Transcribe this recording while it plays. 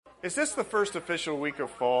Is this the first official week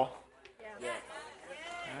of fall? Yeah.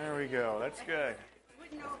 There we go. That's good.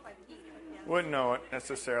 Wouldn't know it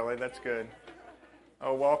necessarily. That's good.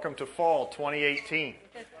 Oh, welcome to fall 2018.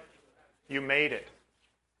 You made it.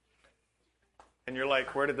 And you're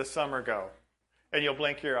like, where did the summer go? And you'll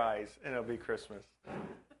blink your eyes and it'll be Christmas.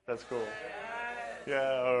 That's cool.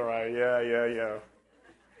 Yeah, all right. Yeah.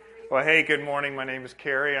 Well, hey, good morning. My name is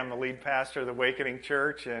Kerry. I'm the lead pastor of the Awakening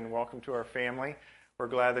Church, and welcome to our family. We're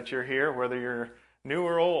glad that you're here, whether you're new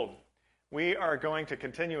or old. We are going to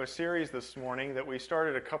continue a series this morning that we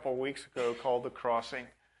started a couple weeks ago called The Crossing.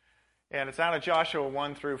 And it's out of Joshua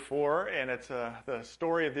 1 through 4, and it's the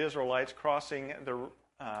story of the Israelites crossing the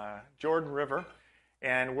Jordan River.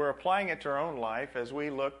 And we're applying it to our own life as we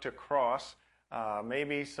look to cross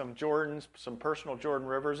maybe some personal Jordan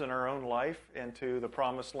rivers in our own life into the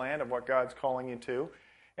promised land of what God's calling you to.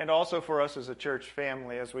 And also for us as a church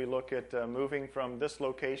family as we look at moving from this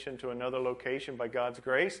location to another location by God's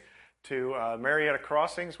grace to Marietta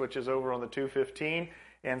Crossings, which is over on the 215.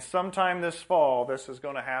 And sometime this fall this is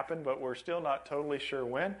going to happen, but we're still not totally sure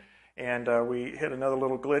when. And we hit another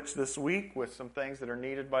little glitch this week with some things that are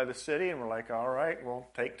needed by the city, and we're like, all right, we'll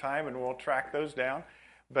take time and we'll track those down.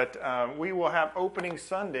 But we will have opening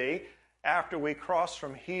Sunday after we cross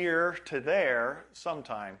from here to there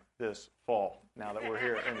sometime this fall, now that we're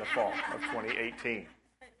here in the fall of 2018.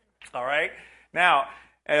 All right? Now,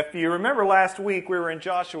 if you remember last week, we were in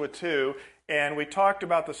Joshua 2, and we talked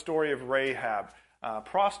about the story of Rahab,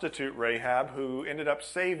 prostitute Rahab, who ended up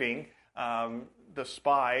saving the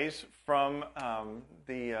spies from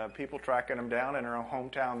the people tracking them down in her own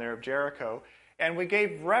hometown there of Jericho. And we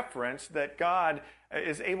gave reference that God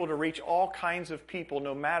is able to reach all kinds of people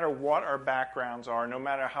no matter what our backgrounds are, no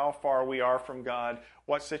matter how far we are from God,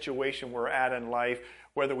 what situation we're at in life,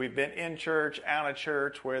 whether we've been in church, out of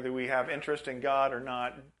church, whether we have interest in God or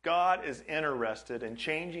not. God is interested in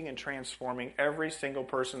changing and transforming every single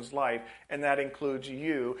person's life, and that includes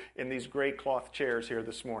you in these great cloth chairs here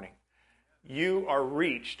this morning. You are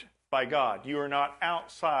reached by God. You are not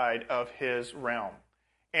outside of His realm.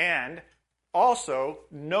 And also,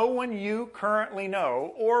 no one you currently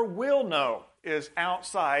know or will know is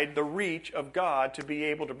outside the reach of God to be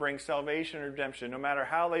able to bring salvation and redemption. No matter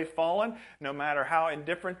how they've fallen, no matter how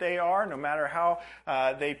indifferent they are, no matter how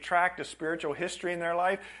they've tracked a spiritual history in their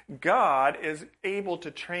life, God is able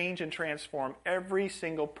to change and transform every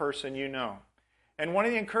single person you know. And one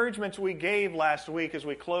of the encouragements we gave last week as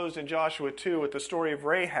we closed in Joshua 2 with the story of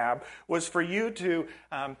Rahab was for you to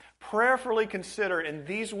prayerfully consider in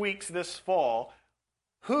these weeks this fall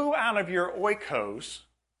who out of your oikos,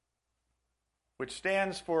 which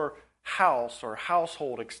stands for house or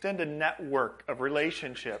household, extended network of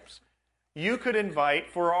relationships, you could invite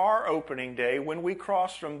for our opening day when we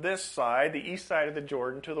cross from this side, the east side of the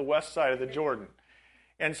Jordan, to the west side of the Jordan.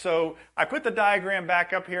 And so I put the diagram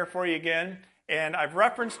back up here for you again. And I've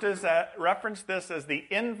referenced this as the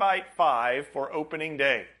invite 5 for opening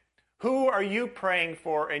day. Who are you praying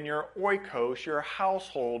for in your oikos, your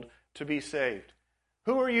household, to be saved?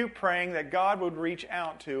 Who are you praying that God would reach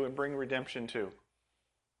out to and bring redemption to?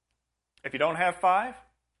 If you don't have 5,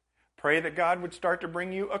 pray that God would start to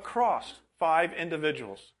bring you across 5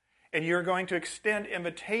 individuals. And you're going to extend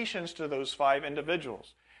invitations to those 5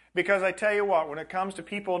 individuals. Because I tell you what, when it comes to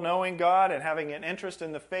people knowing God and having an interest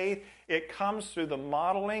in the faith, it comes through the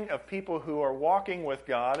modeling of people who are walking with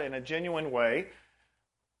God in a genuine way,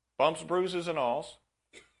 bumps, bruises, and alls,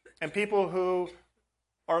 and people who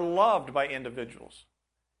are loved by individuals.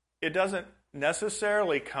 It doesn't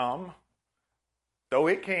necessarily come, though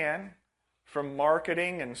it can, from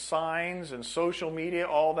marketing and signs and social media.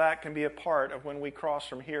 All that can be a part of when we cross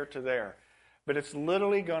from here to there. But it's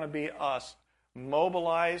literally going to be us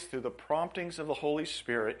mobilized through the promptings of the Holy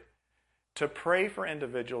Spirit to pray for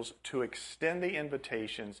individuals, to extend the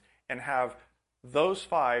invitations, and have those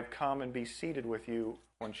 5 come and be seated with you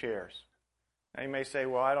on chairs. Now you may say,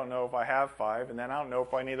 well, I don't know if I have 5, and then I don't know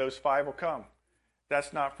if any of those 5 will come.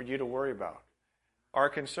 That's not for you to worry about. Our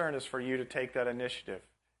concern is for you to take that initiative.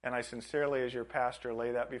 And I sincerely, as your pastor,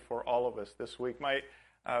 lay that before all of us this week.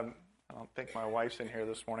 I don't think my wife's in here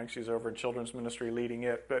this morning. She's over in children's ministry leading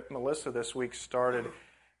it. But Melissa this week started,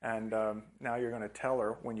 and now you're going to tell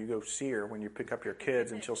her when you go see her, when you pick up your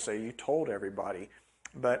kids, and she'll say, you told everybody.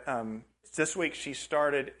 But this week she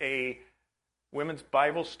started a women's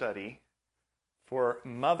Bible study for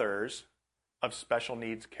mothers of special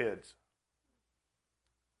needs kids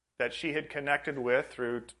that she had connected with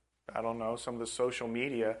through, some of the social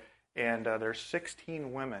media. And there's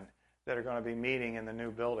 16 women that are going to be meeting in the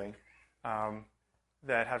new building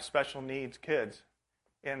that have special needs kids,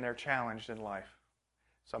 and they're challenged in life.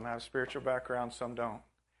 Some have spiritual background, some don't.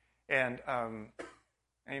 And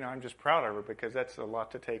I'm just proud of her because that's a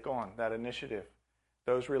lot to take on, that initiative.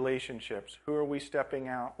 Those relationships. Who are we stepping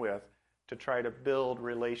out with to try to build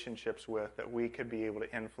relationships with that we could be able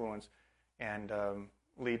to influence and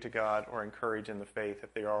lead to God or encourage in the faith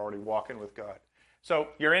if they are already walking with God. So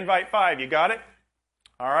your invite 5, you got it?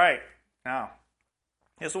 All right. Now,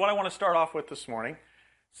 this is what I want to start off with this morning.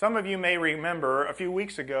 Some of you may remember a few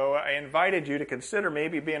weeks ago I invited you to consider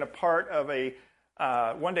maybe being a part of a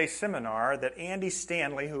one-day seminar that Andy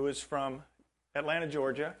Stanley, who is from Atlanta,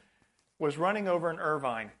 Georgia, was running over in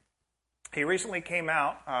Irvine. He recently came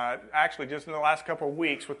out, actually just in the last couple of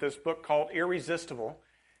weeks, with this book called Irresistible.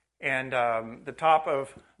 And the top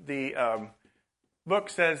of the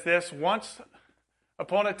book says this: once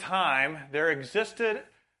upon a time, there existed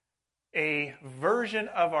a version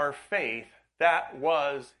of our faith that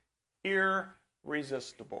was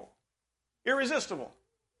irresistible. Irresistible.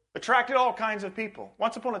 Attracted all kinds of people,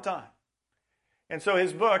 once upon a time. And so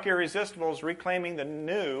his book, Irresistible, is reclaiming the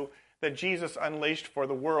new that Jesus unleashed for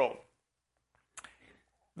the world.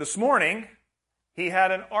 This morning, he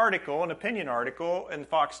had an article, an opinion article in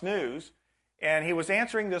Fox News, and he was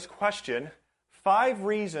answering this question: 5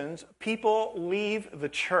 reasons people leave the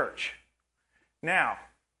church. Now,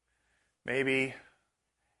 maybe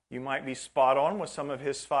you might be spot on with some of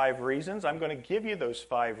his 5 reasons. I'm going to give you those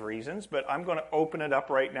 5 reasons, but I'm going to open it up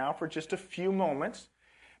right now for just a few moments.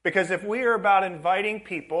 Because if we are about inviting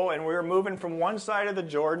people and we're moving from one side of the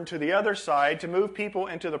Jordan to the other side to move people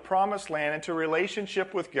into the promised land, into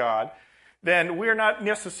relationship with God, then we're not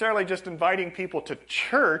necessarily just inviting people to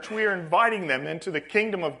church. We are inviting them into the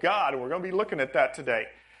kingdom of God. We're going to be looking at that today.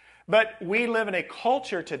 But we live in a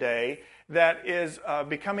culture today that is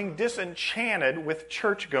becoming disenchanted with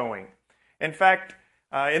church going. In fact,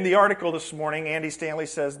 in the article this morning, Andy Stanley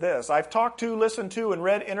says this: I've talked to, listened to, and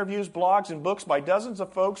read interviews, blogs, and books by dozens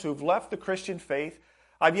of folks who've left the Christian faith.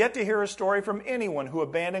 I've yet to hear a story from anyone who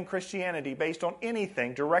abandoned Christianity based on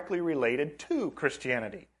anything directly related to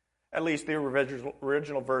Christianity. At least the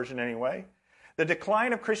original version anyway. The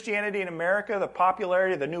decline of Christianity in America, the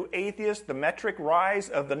popularity of the new atheist, the metric rise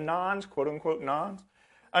of the nones, quote-unquote nones,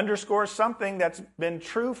 underscores something that's been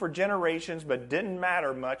true for generations but didn't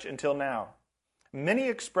matter much until now. Many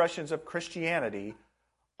expressions of Christianity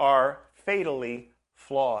are fatally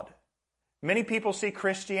flawed. Many people see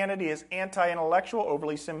Christianity as anti-intellectual,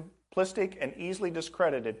 overly simplistic, and easily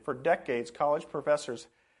discredited. For decades, college professors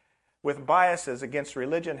with biases against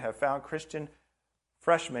religion have found Christian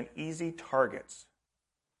freshmen easy targets.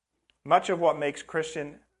 Much of what makes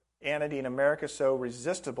Christianity in America so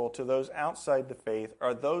resistible to those outside the faith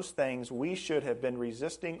are those things we should have been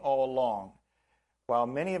resisting all along. While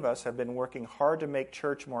many of us have been working hard to make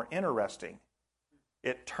church more interesting,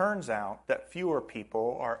 it turns out that fewer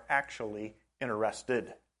people are actually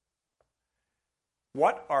interested.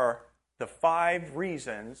 What are the 5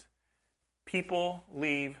 reasons people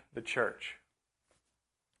leave the church?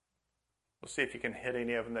 We'll see if you can hit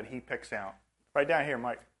any of them that he picks out. Right down here,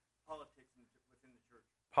 Mike. Politics within the church.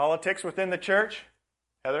 Politics within the church?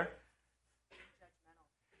 Heather?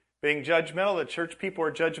 Being judgmental. The church people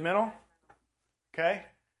are judgmental? Okay.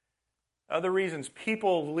 Other reasons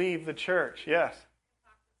people leave the church. Yes.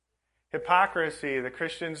 Hypocrisy. The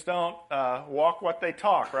Christians don't walk what they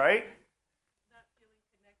talk, right?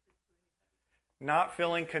 Not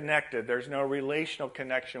feeling connected. There's no relational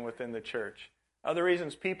connection within the church. Other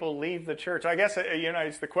reasons people leave the church. I guess,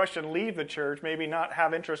 it's the question, leave the church, maybe not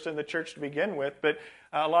have interest in the church to begin with, but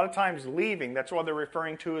a lot of times leaving, that's what they're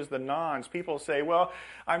referring to as the nones. People say, well,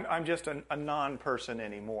 I'm just a non-person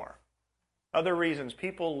anymore. Other reasons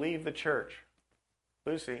people leave the church.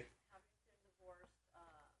 Lucy.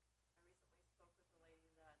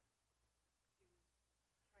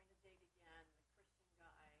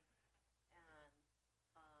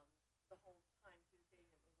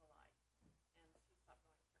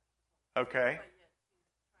 Okay.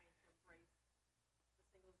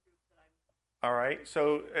 All right.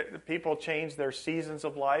 So people change their seasons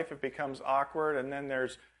of life. It becomes awkward, and then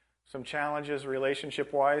there's some challenges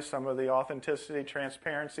relationship-wise, some of the authenticity,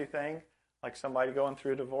 transparency thing, like somebody going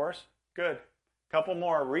through a divorce. Good. Couple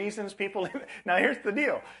more reasons people leave. Now, here's the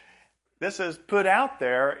deal. This is put out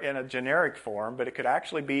there in a generic form, but it could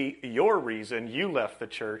actually be your reason you left the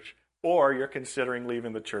church, or you're considering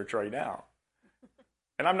leaving the church right now.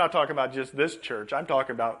 And I'm not talking about just this church. I'm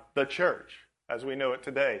talking about the church as we know it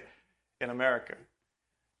today in America.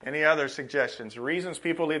 Any other suggestions? Reasons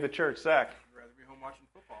people leave the church? Zach? Rather be home watching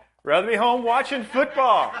football. Rather be home watching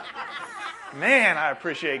football. Man, I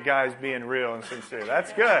appreciate guys being real and sincere.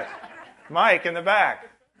 That's good. Mike in the back.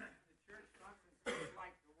 The church functions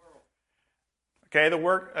like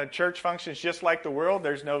Okay, church functions just like the world.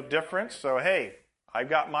 There's no difference. So, hey, I've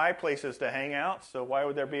got my places to hang out, so why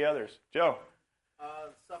would there be others? Joe?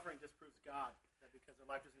 Suffering disproves God, that because their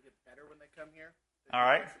life doesn't get better when they come here. All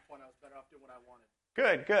right. That's the point. I was better off doing what I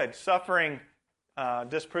wanted. Good. Suffering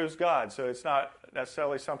disproves God, so it's not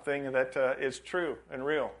necessarily something that is true and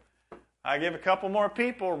real. I give a couple more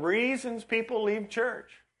people reasons people leave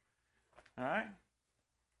church. All right?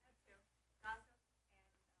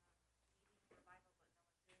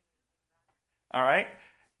 All right.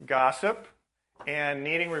 Gossip and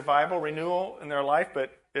needing revival, renewal in their life,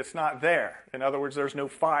 but it's not there. In other words, there's no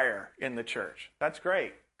fire in the church. That's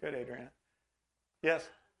great. Good, Adriana. Yes?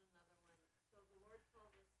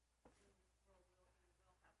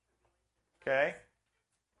 Okay.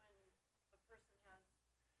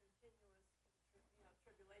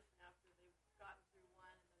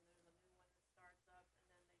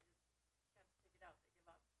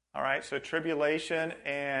 All right, so tribulation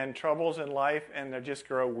and troubles in life, and they just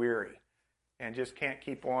grow weary and just can't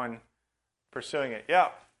keep on pursuing it. Yeah.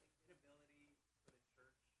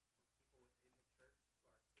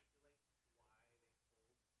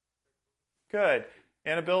 Good.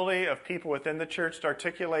 Inability of people within the church to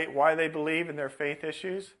articulate why they believe in their faith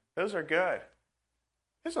issues. Those are good.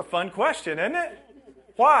 This is a fun question, isn't it?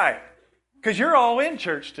 Why? Because you're all in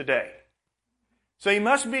church today. So you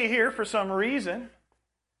must be here for some reason.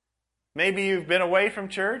 Maybe you've been away from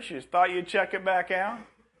church. You thought you'd check it back out.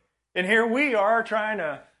 And here we are trying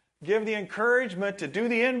to give the encouragement to do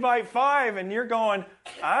the Invite 5. And you're going,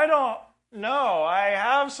 I don't know. I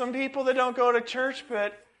have some people that don't go to church,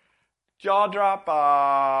 but jaw drop,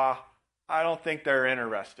 I don't think they're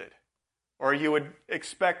interested. Or you would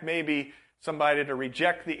expect maybe somebody to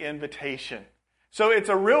reject the invitation. So it's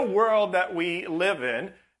a real world that we live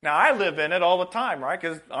in. Now, I live in it all the time, right?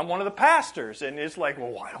 Because I'm one of the pastors. And it's like, well,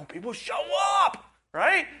 why don't people show up?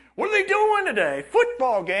 Right? What are they doing today?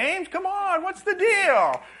 Football games? Come on, what's the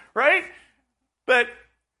deal? Right? But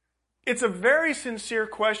it's a very sincere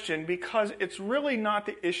question because it's really not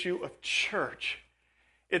the issue of church.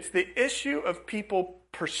 It's the issue of people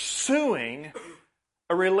pursuing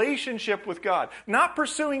a relationship with God. Not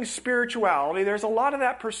pursuing spirituality. There's a lot of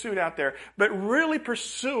that pursuit out there. But really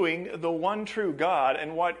pursuing the one true God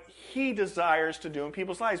and what He desires to do in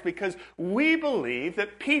people's lives. Because we believe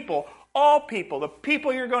that people, all people, the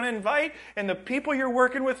people you're going to invite and the people you're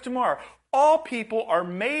working with tomorrow, all people are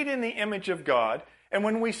made in the image of God. And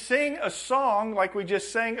when we sing a song like we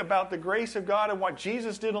just sang about the grace of God and what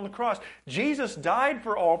Jesus did on the cross, Jesus died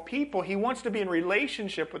for all people. He wants to be in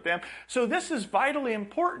relationship with them. So this is vitally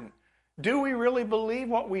important. Do we really believe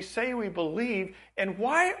what we say we believe? And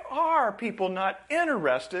why are people not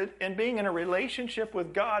interested in being in a relationship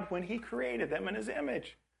with God when He created them in His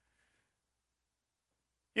image?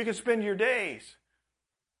 You can spend your days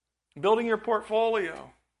building your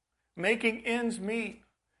portfolio, making ends meet,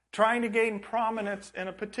 trying to gain prominence in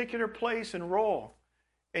a particular place and role.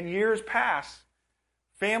 And years pass.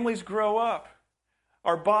 Families grow up.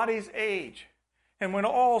 Our bodies age. And when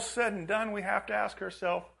all's said and done, we have to ask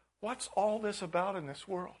ourselves, what's all this about in this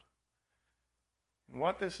world? And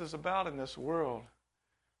what this is about in this world,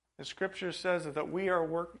 the Scripture says that we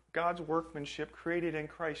are God's workmanship created in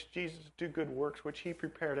Christ Jesus to do good works, which He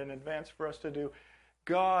prepared in advance for us to do.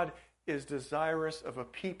 God is desirous of a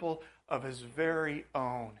people of His very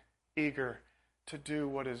own, eager to do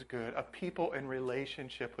what is good, a people in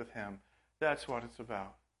relationship with Him. That's what it's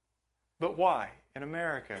about. But why, in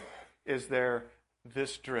America, is there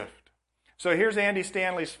this drift? So here's Andy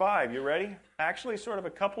Stanley's 5. You ready? Actually, sort of a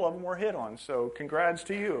couple of them were hit on, so congrats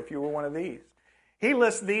to you if you were one of these. He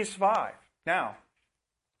lists these 5. Now,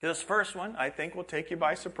 this first one, I think, will take you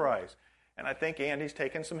by surprise. And I think Andy's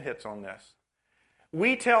taken some hits on this.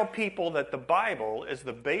 We tell people that the Bible is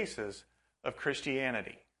the basis of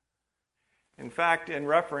Christianity. In fact, in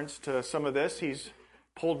reference to some of this, he's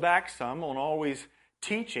pulled back some on always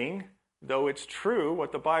teaching, though it's true,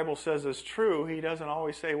 what the Bible says is true, he doesn't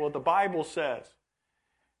always say, well, the Bible says.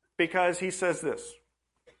 Because he says this,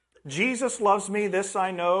 Jesus loves me, this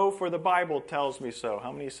I know, for the Bible tells me so.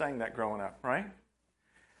 How many sang that growing up, right?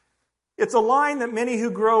 It's a line that many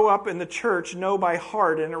who grow up in the church know by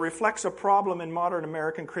heart, and it reflects a problem in modern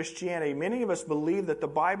American Christianity. Many of us believe that the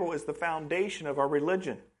Bible is the foundation of our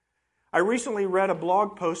religion. I recently read a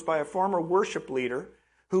blog post by a former worship leader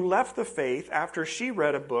who left the faith after she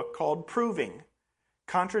read a book called Proving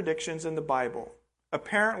Contradictions in the Bible.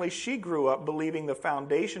 Apparently, she grew up believing the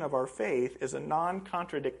foundation of our faith is a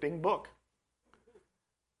non-contradicting book.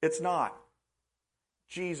 It's not.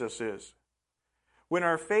 Jesus is. When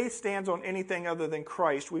our faith stands on anything other than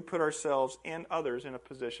Christ, we put ourselves and others in a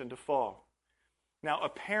position to fall. Now,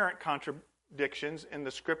 apparent contradictions in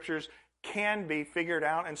the Scriptures can be figured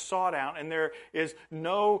out and sought out, and there is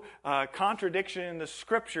no contradiction in the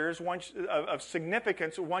Scriptures of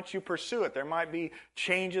significance once you pursue it. There might be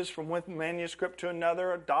changes from one manuscript to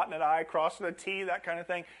another, a dot and an I, cross and a T, that kind of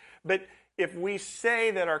thing. But if we say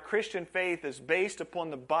that our Christian faith is based upon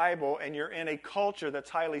the Bible and you're in a culture that's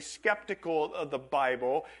highly skeptical of the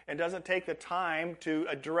Bible and doesn't take the time to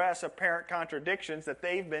address apparent contradictions that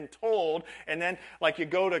they've been told, and then like you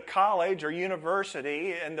go to college or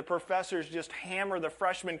university and the professors just hammer the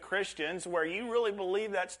freshman Christians where you really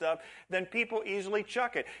believe that stuff, then people easily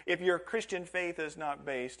chuck it if your Christian faith is not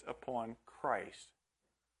based upon Christ.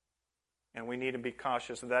 And we need to be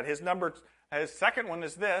cautious of that. His second one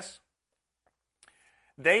is this.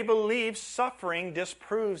 They believe suffering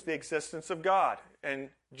disproves the existence of God. And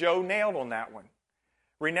Joe nailed on that one.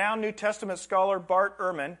 Renowned New Testament scholar Bart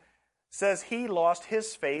Ehrman says he lost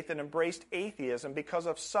his faith and embraced atheism because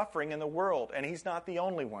of suffering in the world, and he's not the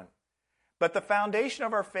only one. But the foundation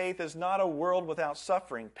of our faith is not a world without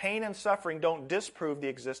suffering. Pain and suffering don't disprove the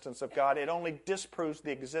existence of God. It only disproves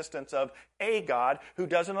the existence of a God who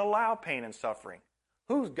doesn't allow pain and suffering.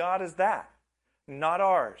 Whose God is that? Not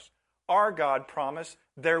ours. Our God promised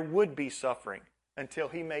there would be suffering until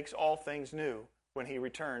He makes all things new when He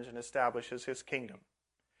returns and establishes His kingdom.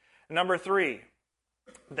 Number 3,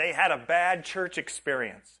 they had a bad church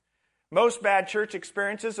experience. Most bad church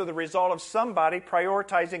experiences are the result of somebody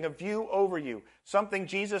prioritizing a view over you, something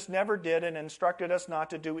Jesus never did and instructed us not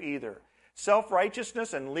to do either.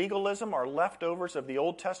 Self-righteousness and legalism are leftovers of the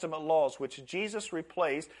Old Testament laws, which Jesus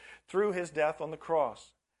replaced through His death on the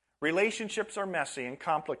cross. Relationships are messy and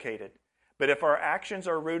complicated, but if our actions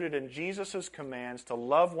are rooted in Jesus' commands to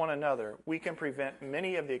love one another, we can prevent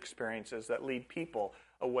many of the experiences that lead people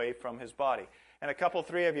away from His body. And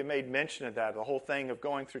three of you made mention of that, the whole thing of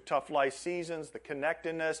going through tough life seasons, the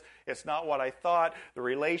connectedness, it's not what I thought, the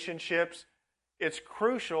relationships. It's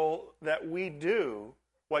crucial that we do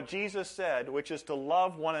what Jesus said, which is to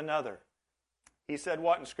love one another. He said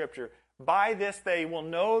what in Scripture? By this they will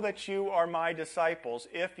know that you are my disciples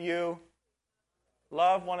if you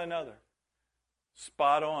love one another.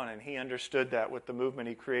 Spot on, and he understood that with the movement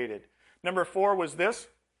he created. Number 4 was this,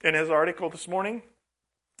 in his article this morning.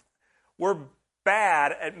 We're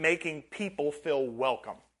bad at making people feel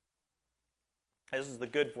welcome. This is the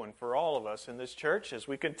good one for all of us in this church as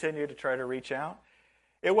we continue to try to reach out.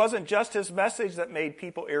 It wasn't just his message that made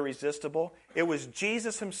people irresistible. It was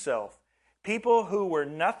Jesus himself. People who were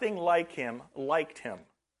nothing like him liked him.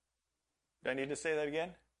 Do I need to say that again?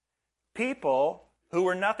 People who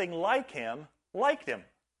were nothing like him liked him.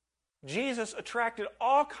 Jesus attracted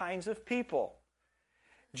all kinds of people.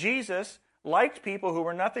 Jesus liked people who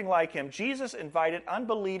were nothing like him. Jesus invited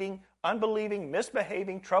unbelieving,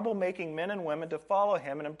 misbehaving, troublemaking men and women to follow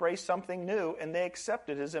him and embrace something new, and they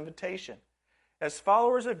accepted his invitation. As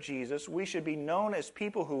followers of Jesus, we should be known as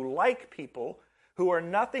people who like people who are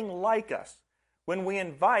nothing like us. When we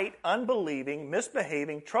invite unbelieving,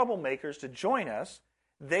 misbehaving troublemakers to join us,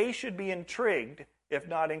 they should be intrigued, if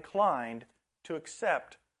not inclined, to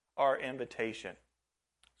accept our invitation.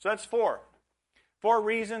 So that's 4. 4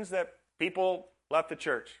 reasons that people left the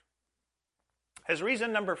church. As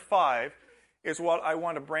reason number 5 is what I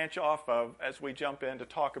want to branch off of as we jump in to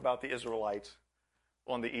talk about the Israelites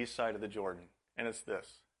on the east side of the Jordan. And it's this.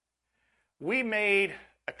 We made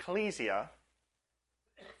ecclesia,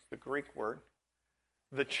 the Greek word,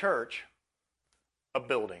 the church, a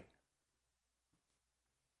building.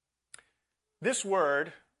 This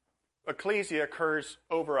word, ecclesia, occurs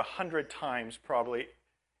over 100 times probably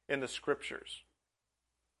in the Scriptures.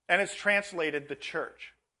 And it's translated the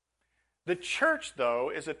church. The church,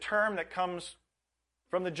 though, is a term that comes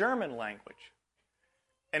from the German language.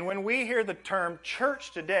 And when we hear the term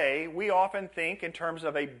church today, we often think in terms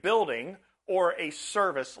of a building or a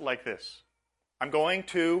service like this. I'm going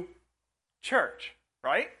to church,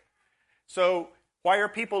 right? So why are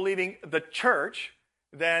people leaving the church?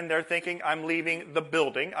 Then they're thinking, I'm leaving the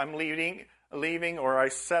building. I'm leaving, or I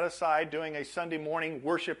set aside doing a Sunday morning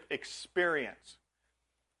worship experience.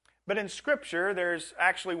 But in Scripture, there's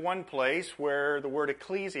actually one place where the word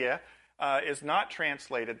ecclesia is not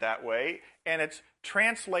translated that way, and it's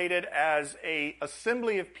translated as an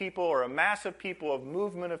assembly of people or a mass of people, a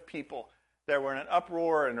movement of people that were in an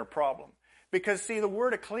uproar and a problem. Because, see, the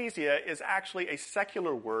word ecclesia is actually a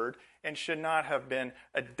secular word and should not have been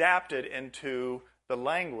adapted into the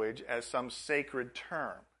language as some sacred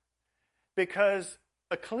term. Because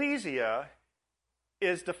ecclesia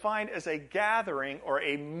is defined as a gathering or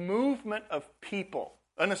a movement of people,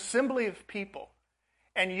 an assembly of people.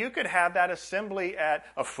 And you could have that assembly at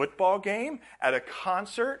a football game, at a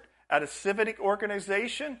concert, at a civic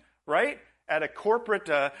organization, right? At a corporate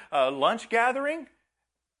lunch gathering.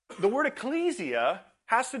 The word ecclesia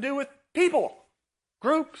has to do with people,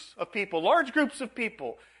 groups of people, large groups of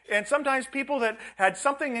people. And sometimes people that had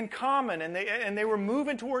something in common and they were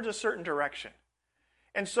moving towards a certain direction.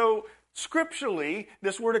 And so scripturally,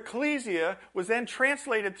 this word ecclesia was then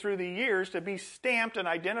translated through the years to be stamped and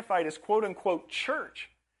identified as quote-unquote church.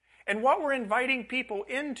 And what we're inviting people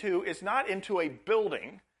into is not into a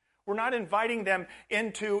building. We're not inviting them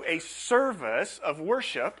into a service of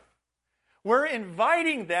worship. We're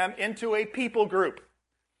inviting them into a people group.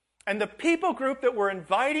 And the people group that we're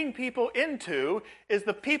inviting people into is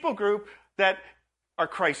the people group that are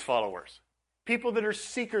Christ followers. People that are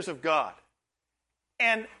seekers of God.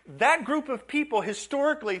 And that group of people,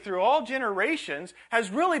 historically, through all generations, has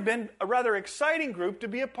really been a rather exciting group to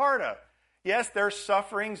be a part of. Yes, there are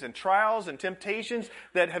sufferings and trials and temptations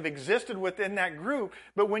that have existed within that group,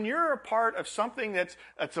 but when you're a part of something that's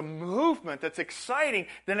a movement that's exciting,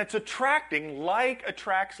 then it's attracting, like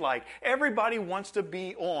attracts like. Everybody wants to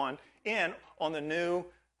be on the new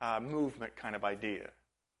movement kind of idea.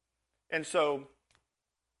 And so,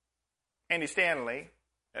 Andy Stanley,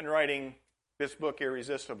 in writing this book,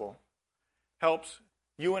 Irresistible, helps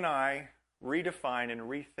you and I redefine and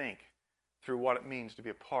rethink through what it means to be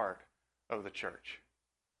a part of the church.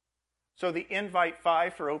 So the invite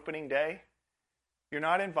 5 for opening day, you're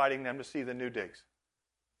not inviting them to see the new digs.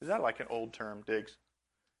 Is that like an old term, digs?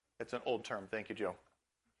 It's an old term. Thank you, Joe.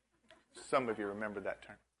 Some of you remember that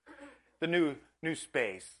term. The new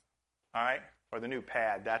space, all right? Or the new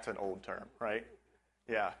pad, that's an old term, right?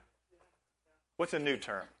 Yeah. What's a new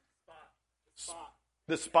term? Spot.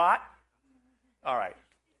 The spot? All right.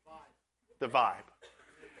 The vibe.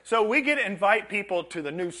 So we get to invite people to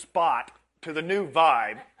the new spot, to the new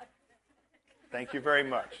vibe. Thank you very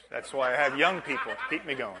much. That's why I have young people to keep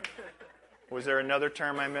me going. Was there another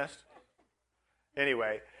term I missed?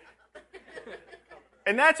 Anyway.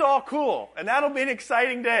 And that's all cool. And that'll be an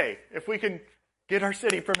exciting day if we can get our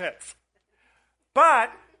city permits.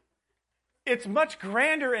 But it's much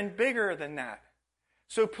grander and bigger than that.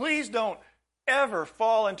 So please don't ever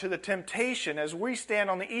fall into the temptation as we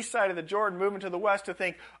stand on the east side of the Jordan moving to the west to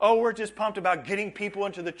think, oh, we're just pumped about getting people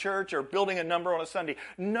into the church or building a number on a Sunday.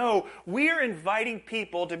 No, we are inviting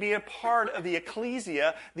people to be a part of the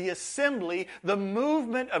ecclesia, the assembly, the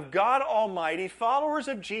movement of God Almighty, followers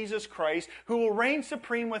of Jesus Christ, who will reign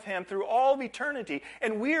supreme with Him through all of eternity.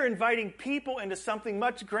 And we are inviting people into something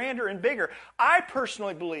much grander and bigger. I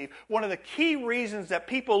personally believe one of the key reasons that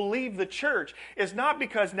people leave the church is not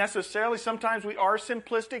because necessarily sometimes we are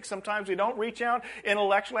simplistic. Sometimes we don't reach out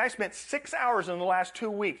intellectually. I spent 6 hours in the last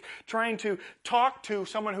 2 weeks trying to talk to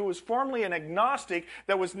someone who was formerly an agnostic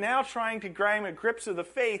that was now trying to grab a grips of the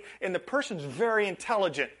faith, and the person's very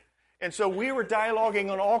intelligent. And so we were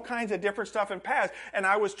dialoguing on all kinds of different stuff and paths, and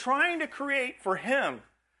I was trying to create for him,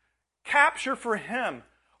 capture for him,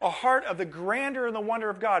 a heart of the grandeur and the wonder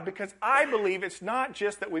of God, because I believe it's not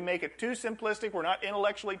just that we make it too simplistic, we're not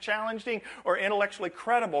intellectually challenging or intellectually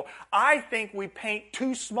credible. I think we paint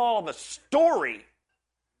too small of a story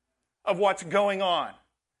of what's going on.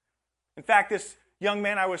 In fact, this young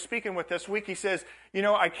man I was speaking with this week, he says,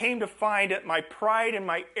 I came to find that my pride and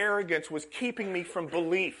my arrogance was keeping me from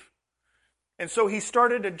belief. And so he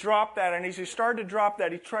started to drop that, and as he started to drop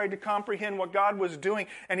that, he tried to comprehend what God was doing.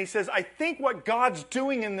 And he says, I think what God's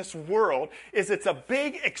doing in this world is it's a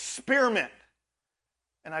big experiment.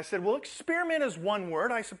 And I said, well, experiment is one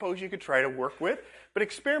word I suppose you could try to work with. But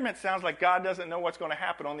experiment sounds like God doesn't know what's going to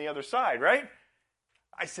happen on the other side, right?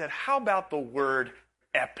 I said, how about the word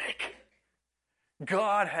epic?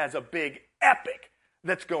 God has a big epic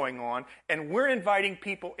that's going on, and we're inviting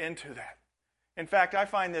people into that. In fact, I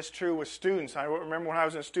find this true with students. I remember when I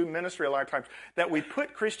was in student ministry a lot of times that we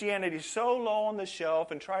put Christianity so low on the shelf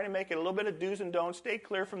and try to make it a little bit of do's and don'ts, stay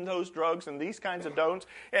clear from those drugs and these kinds of don'ts,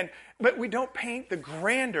 but we don't paint the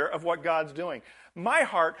grandeur of what God's doing. My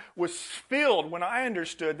heart was filled when I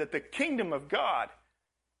understood that the kingdom of God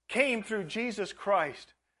came through Jesus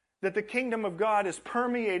Christ, that the kingdom of God is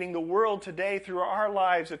permeating the world today through our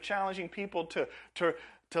lives of challenging people to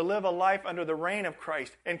live a life under the reign of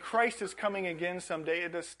Christ. And Christ is coming again someday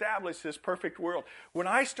to establish His perfect world. When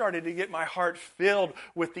I started to get my heart filled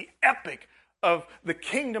with the epic of the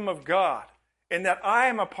kingdom of God, and that I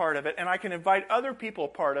am a part of it, and I can invite other people a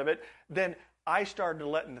part of it, then I started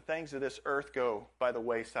letting the things of this earth go by the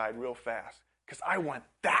wayside real fast. Because I want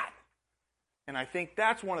that. And I think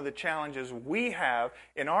that's one of the challenges we have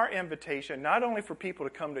in our invitation, not only for people to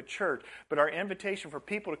come to church, but our invitation for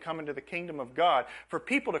people to come into the kingdom of God, for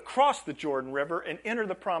people to cross the Jordan River and enter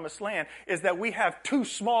the promised land, is that we have too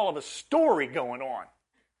small of a story going on.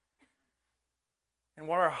 And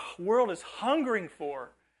what our world is hungering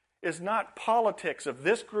for is not politics of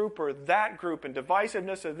this group or that group and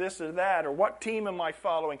divisiveness of this or that or what team am I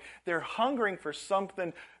following. They're hungering for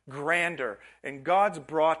something grander, and God's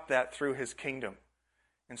brought that through His kingdom.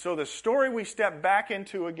 And so the story we step back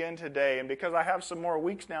into again today, and because I have some more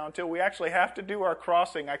weeks now until we actually have to do our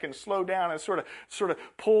crossing, I can slow down and sort of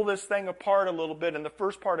pull this thing apart a little bit in the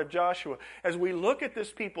first part of Joshua. As we look at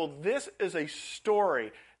this people, this is a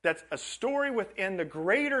story that's a story within the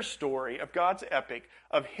greater story of God's epic,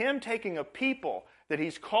 of Him taking a people that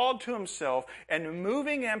He's called to Himself and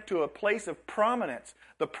moving them to a place of prominence,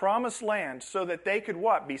 the promised land, so that they could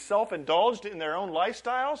what? Be self-indulged in their own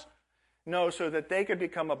lifestyles? No, so that they could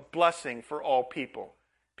become a blessing for all people.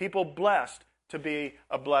 People blessed to be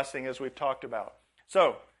a blessing, as we've talked about.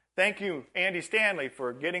 So, thank you, Andy Stanley,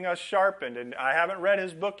 for getting us sharpened. And I haven't read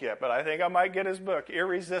his book yet, but I think I might get his book,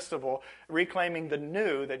 Irresistible, Reclaiming the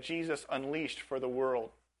New that Jesus Unleashed for the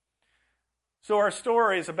World. So our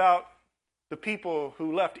story is about the people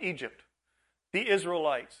who left Egypt. The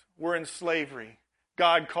Israelites were in slavery.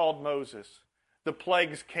 God called Moses. The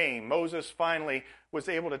plagues came. Moses finally was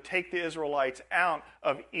able to take the Israelites out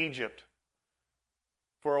of Egypt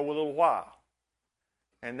for a little while.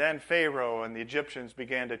 And then Pharaoh and the Egyptians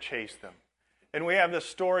began to chase them. And we have the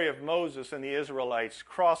story of Moses and the Israelites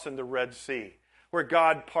crossing the Red Sea, where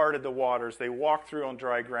God parted the waters. They walked through on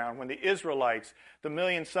dry ground. When the Israelites, the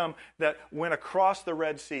million some that went across the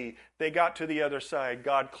Red Sea, they got to the other side.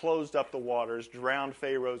 God closed up the waters, drowned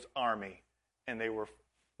Pharaoh's army, and they were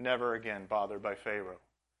never again bothered by Pharaoh.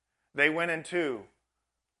 They went into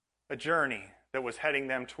a journey that was heading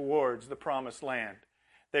them towards the promised land.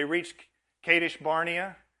 They reached Kadesh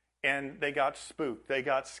Barnea, and they got spooked. They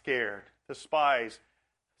got scared. The spies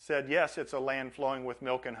said, yes, it's a land flowing with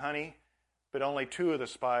milk and honey, but only two of the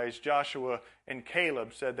spies, Joshua and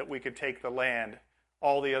Caleb, said that we could take the land.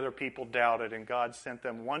 All the other people doubted, and God sent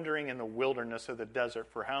them wandering in the wilderness of the desert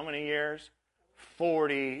for how many years?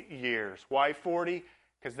 40 years. Why 40?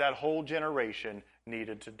 Because that whole generation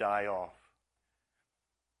needed to die off.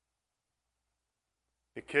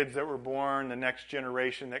 The kids that were born, the next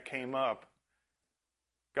generation that came up,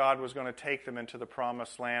 God was going to take them into the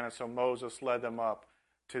promised land, and so Moses led them up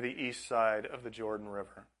to the east side of the Jordan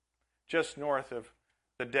River, just north of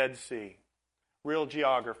the Dead Sea. Real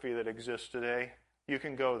geography that exists today. You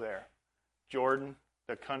can go there. Jordan,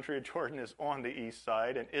 the country of Jordan, is on the east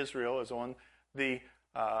side, and Israel is on the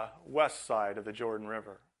west side of the Jordan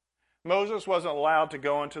River. Moses wasn't allowed to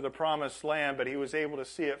go into the promised land, but he was able to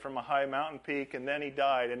see it from a high mountain peak, and then he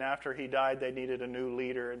died. And after he died, they needed a new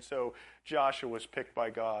leader, and so Joshua was picked by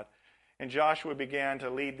God. And Joshua began to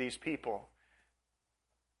lead these people.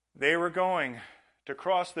 They were going to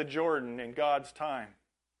cross the Jordan in God's time.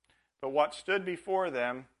 But what stood before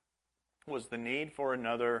them was the need for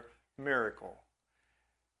another miracle.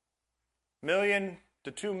 1 million to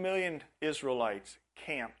 2 million Israelites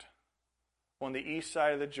camped on the east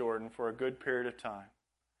side of the Jordan for a good period of time.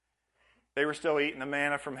 They were still eating the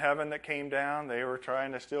manna from heaven that came down. They were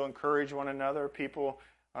trying to still encourage one another. People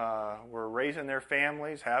were raising their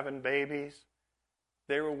families, having babies.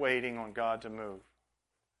 They were waiting on God to move.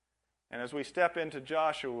 And as we step into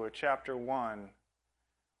Joshua chapter 1,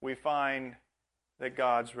 we find that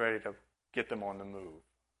God's ready to get them on the move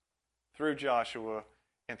through Joshua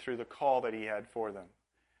and through the call that He had for them.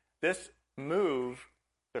 This move,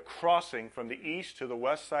 the crossing from the east to the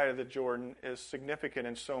west side of the Jordan, is significant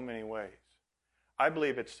in so many ways. I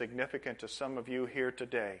believe it's significant to some of you here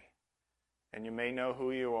today, and you may know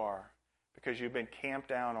who you are, because you've been camped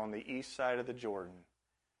down on the east side of the Jordan,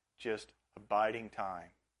 just abiding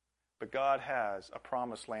time. But God has a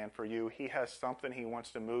promised land for you. He has something He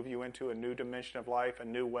wants to move you into, a new dimension of life, a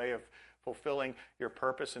new way of fulfilling your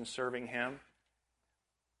purpose in serving Him.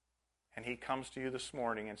 And He comes to you this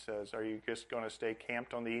morning and says, are you just going to stay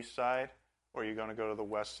camped on the east side, or are you going to go to the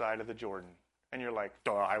west side of the Jordan? And you're like,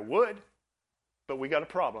 duh, I would, but we got a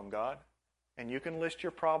problem, God. And you can list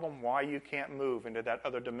your problem, why you can't move into that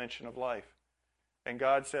other dimension of life. And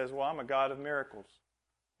God says, well, I'm a God of miracles.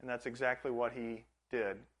 And that's exactly what He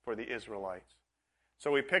did for the Israelites.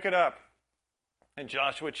 So we pick it up in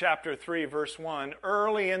Joshua chapter 3, verse 1.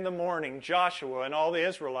 Early in the morning, Joshua and all the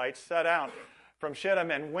Israelites set out from Shittim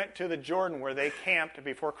and went to the Jordan, where they camped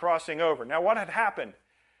before crossing over. Now, what had happened?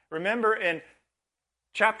 Remember in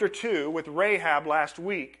chapter 2 with Rahab last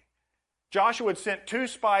week, Joshua had sent 2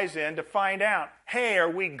 spies in to find out, hey, are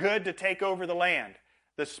we good to take over the land?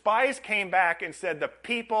 The spies came back and said, the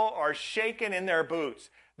people are shaking in their boots.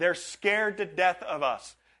 They're scared to death of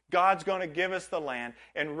us. God's going to give us the land.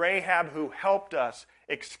 And Rahab, who helped us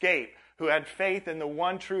escape, who had faith in the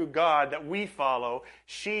one true God that we follow,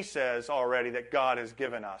 she says already that God has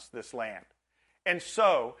given us this land. And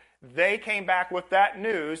so they came back with that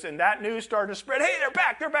news, and that news started to spread. Hey, they're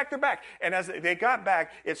back, they're back, they're back. And as they got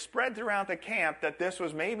back, it spread throughout the camp that this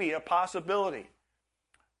was maybe a possibility.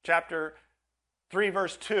 Chapter 3,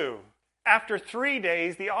 verse 2. After 3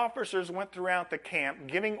 days, the officers went throughout the camp,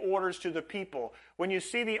 giving orders to the people. When you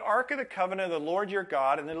see the Ark of the Covenant of the Lord your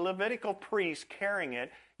God and the Levitical priests carrying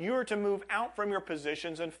it, you are to move out from your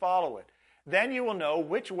positions and follow it. Then you will know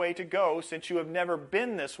which way to go, since you have never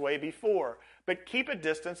been this way before. But keep a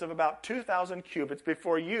distance of about 2,000 cubits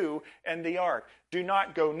before you and the ark. Do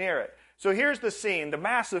not go near it. So here's the scene, the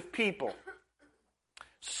mass of people.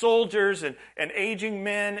 Soldiers and aging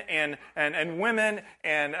men and women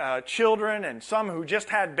and children and some who just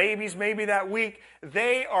had babies maybe that week,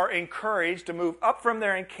 they are encouraged to move up from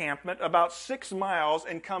their encampment about 6 miles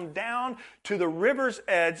and come down to the river's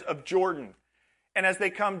edge of Jordan. And as they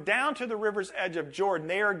come down to the river's edge of Jordan,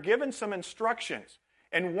 they are given some instructions.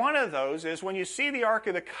 And one of those is when you see the Ark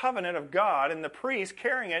of the Covenant of God and the priest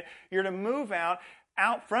carrying it, you're to move out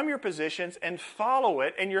from your positions and follow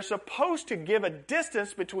it. And you're supposed to give a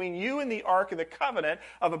distance between you and the Ark of the Covenant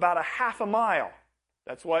of about a half a mile.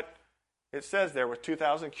 That's what it says there with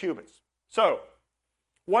 2,000 cubits. So,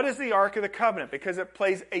 what is the Ark of the Covenant? Because it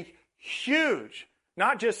plays a huge,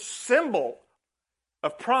 not just symbol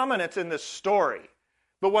of prominence in this story,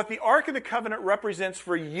 but what the Ark of the Covenant represents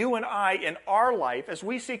for you and I in our life as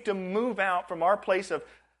we seek to move out from our place of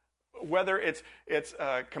whether it's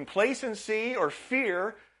complacency or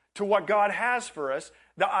fear to what God has for us.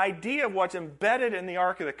 The idea of what's embedded in the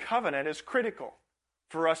Ark of the Covenant is critical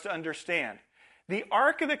for us to understand. The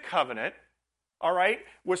Ark of the Covenant, all right,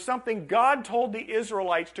 was something God told the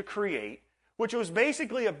Israelites to create, which was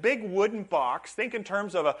basically a big wooden box, think in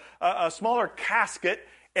terms of a smaller casket,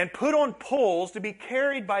 and put on poles to be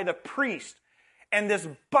carried by the priest. And this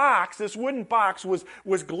box, this wooden box,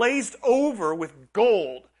 was glazed over with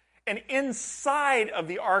gold. And inside of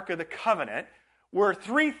the Ark of the Covenant were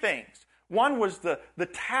 3 things. One was the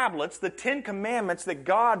tablets, the 10 commandments that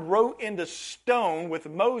God wrote into stone with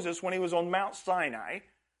Moses when he was on Mount Sinai.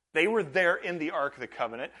 They were there in the Ark of the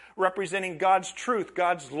Covenant, representing God's truth,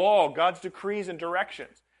 God's law, God's decrees and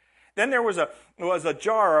directions. Then there was a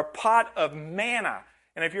jar, a pot of manna.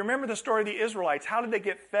 And if you remember the story of the Israelites, how did they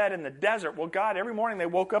get fed in the desert? Well, God, every morning they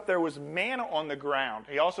woke up, there was manna on the ground.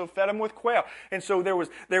 He also fed them with quail. And so there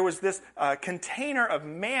was this container of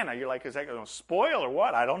manna. You're like, is that going to spoil or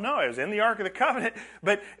what? I don't know. It was in the Ark of the Covenant.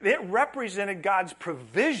 But it represented God's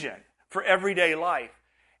provision for everyday life.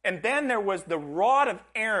 And then there was the rod of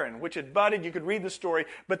Aaron, which had budded. You could read the story.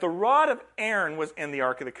 But the rod of Aaron was in the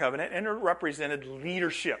Ark of the Covenant, and it represented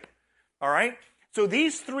leadership. All right? So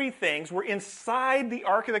these 3 things were inside the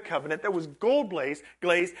Ark of the Covenant that was gold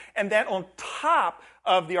glazed, and then on top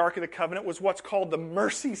of the Ark of the Covenant was what's called the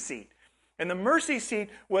mercy seat. And the mercy seat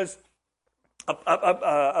was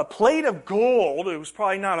a plate of gold. It was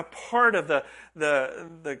probably not a part of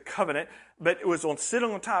the covenant, but it was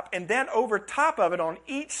sitting on top. And then over top of it, on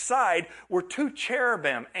each side, were 2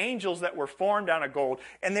 cherubim, angels that were formed out of gold.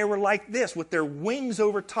 And they were like this, with their wings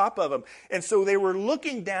over top of them. And so they were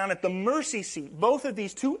looking down at the mercy seat, both of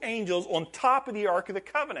these 2 angels on top of the Ark of the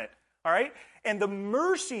Covenant. All right? And the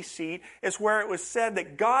mercy seat is where it was said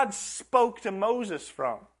that God spoke to Moses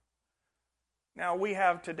from. Now, we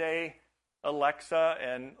have today Alexa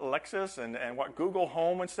and Alexis and what Google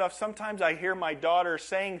Home and stuff. Sometimes I hear my daughter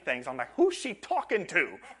saying things. I'm like, who's she talking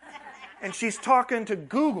to? And she's talking to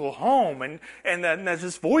Google Home. And then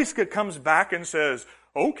this voice comes back and says,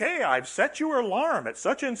 okay, I've set your alarm at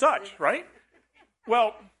such and such, right?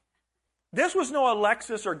 Well, this was no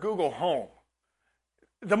Alexis or Google Home.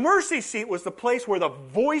 The mercy seat was the place where the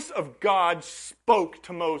voice of God spoke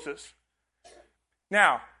to Moses.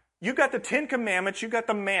 Now, you got the 10 Commandments, you got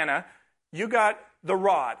the manna, you got the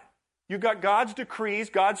rod. You got God's decrees,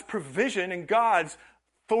 God's provision, and God's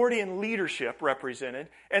authority and leadership represented.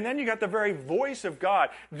 And then you got the very voice of God.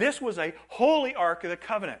 This was a holy Ark of the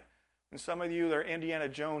Covenant. And some of you that are Indiana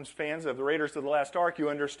Jones fans of the Raiders of the Lost Ark, you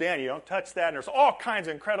understand. You don't touch that. And there's all kinds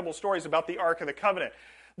of incredible stories about the Ark of the Covenant.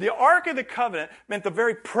 The Ark of the Covenant meant the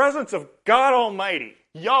very presence of God Almighty,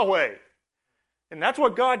 Yahweh. And that's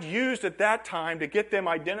what God used at that time to get them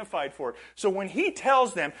identified for it. So when he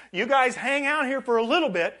tells them, you guys hang out here for a little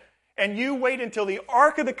bit, and you wait until the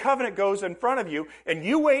Ark of the Covenant goes in front of you, and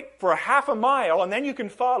you wait for a half a mile, and then you can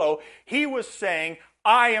follow, he was saying,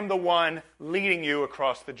 I am the one leading you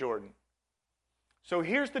across the Jordan. So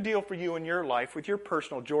here's the deal for you in your life with your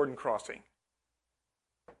personal Jordan crossing.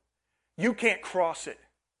 You can't cross it.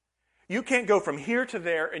 You can't go from here to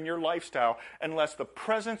there in your lifestyle unless the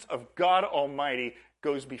presence of God Almighty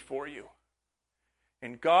goes before you.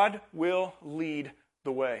 And God will lead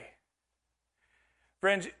the way.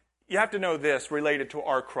 Friends, you have to know this related to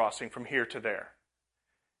our crossing from here to there.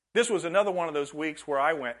 This was another one of those weeks where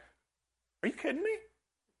I went, are you kidding me?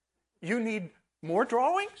 You need more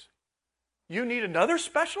drawings? You need another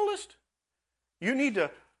specialist? You need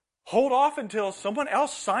to hold off until someone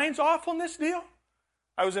else signs off on this deal?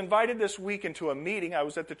 I was invited this week into a meeting. I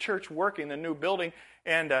was at the church working the new building,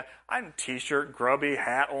 and I'm in t-shirt, grubby,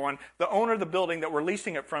 hat on. The owner of the building that we're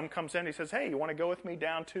leasing it from comes in. He says, hey, you want to go with me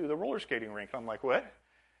down to the roller skating rink? I'm like, what?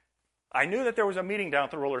 I knew that there was a meeting down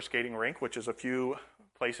at the roller skating rink, which is a few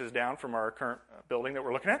places down from our current building that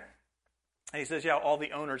we're looking at. And he says, yeah, all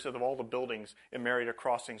the owners of all the buildings in Marietta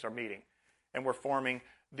Crossings are meeting, and we're forming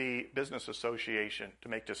the business association to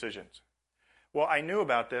make decisions. Well, I knew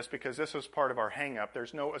about this because this was part of our hang-up.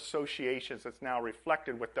 There's no associations that's now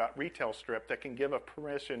reflected with that retail strip that can give a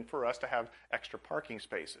permission for us to have extra parking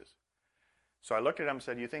spaces. So I looked at him and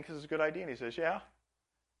said, you think this is a good idea? And he says, yeah.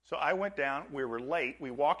 So I went down. We were late. We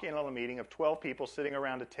walk in on a meeting of 12 people sitting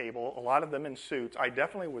around a table, a lot of them in suits. I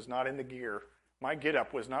definitely was not in the gear. My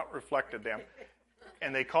get-up was not reflected them.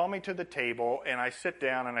 And they call me to the table, and I sit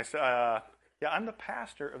down, and I say, yeah, I'm the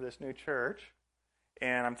pastor of this new church.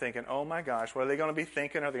 And I'm thinking, oh my gosh, what are they going to be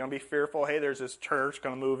thinking? Are they going to be fearful? Hey, there's this church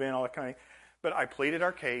going to move in, all that kind of thing. But I pleaded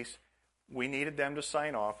our case. We needed them to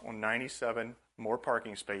sign off on 97 more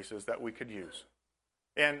parking spaces that we could use.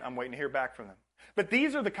 And I'm waiting to hear back from them. But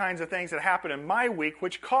these are the kinds of things that happen in my week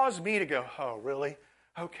which caused me to go, oh, really?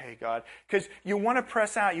 Okay, God. Because you want to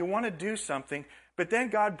press out. You want to do something. But then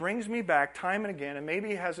God brings me back time and again, and maybe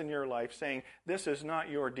He has in your life, saying, this is not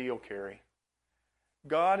your deal, Carrie.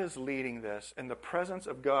 God is leading this, and the presence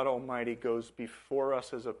of God Almighty goes before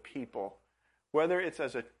us as a people. Whether it's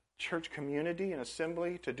as a church community and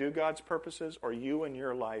assembly to do God's purposes, or you in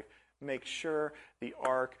your life, make sure the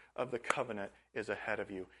Ark of the Covenant is ahead of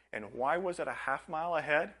you. And why was it a half mile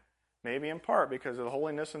ahead? Maybe in part because of the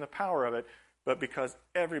holiness and the power of it, but because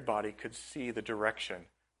everybody could see the direction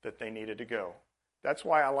that they needed to go. That's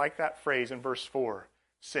why I like that phrase in verse 4.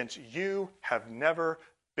 Since you have never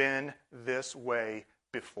been this way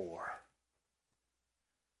before.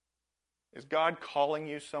 Is God calling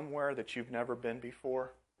you somewhere that you've never been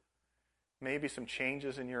before? Maybe some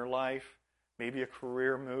changes in your life, maybe a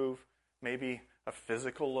career move, maybe a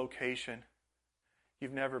physical location.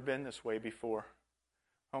 You've never been this way before.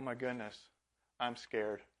 Oh my goodness, I'm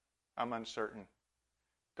scared. I'm uncertain.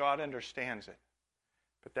 God understands it,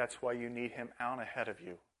 but that's why you need Him out ahead of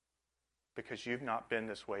you, because you've not been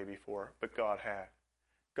this way before, but God had.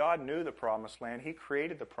 God knew the promised land. He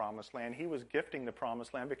created the promised land. He was gifting the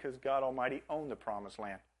promised land because God Almighty owned the promised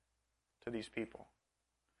land to these people.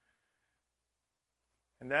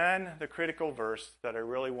 And then the critical verse that I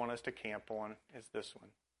really want us to camp on is this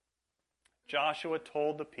one. Joshua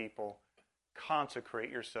told the people, consecrate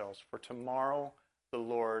yourselves, for tomorrow the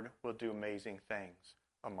Lord will do amazing things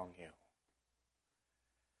among you.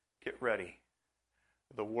 Get ready.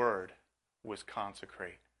 The word was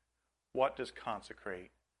consecrate. What does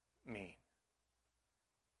consecrate mean?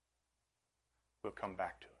 We'll come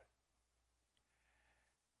back to it.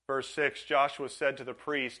 Verse 6, Joshua said to the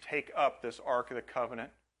priests, take up this Ark of the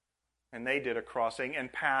Covenant. And they did a crossing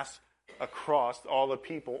and pass across all the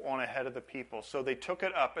people on ahead of the people. So they took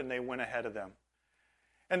it up and they went ahead of them.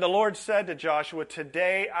 And the Lord said to Joshua,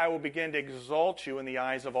 today I will begin to exalt you in the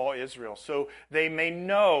eyes of all Israel, so they may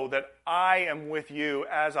know that I am with you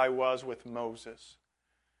as I was with Moses.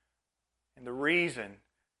 And the reason,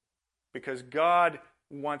 because God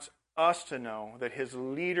wants us to know that His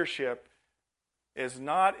leadership is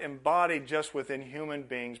not embodied just within human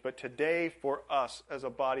beings, but today for us as a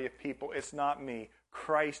body of people, it's not me.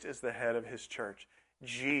 Christ is the head of His church.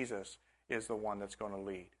 Jesus is the one that's going to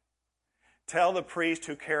lead. Tell the priests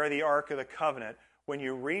who carry the Ark of the Covenant, when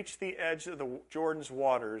you reach the edge of the Jordan's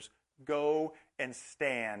waters, go and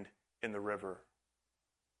stand in the river.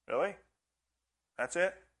 Really? That's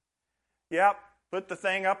it? Yep. Put the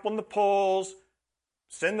thing up on the poles.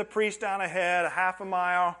 Send the priest down ahead, a half a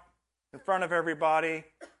mile in front of everybody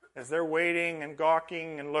as they're waiting and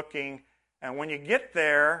gawking and looking. And when you get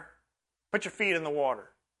there, put your feet in the water.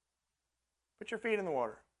 Put your feet in the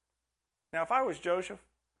water. Now, if I was Joshua,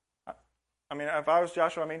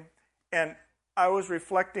 and I was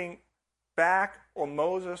reflecting back on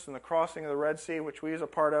Moses and the crossing of the Red Sea, which we was a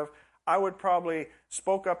part of, I would probably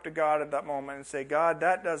spoke up to God at that moment and say, God,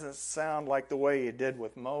 that doesn't sound like the way you did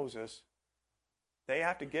with Moses. They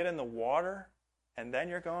have to get in the water and then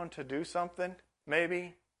you're going to do something,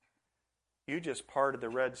 maybe? You just parted the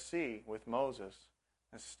Red Sea with Moses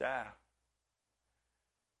and staff.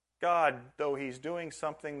 God, though he's doing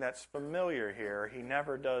something that's familiar here, he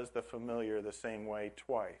never does the familiar the same way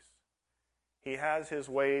twice. He has his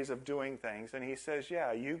ways of doing things, and he says,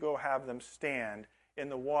 yeah, you go have them stand in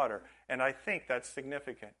the water. And I think that's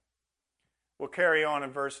significant. We'll carry on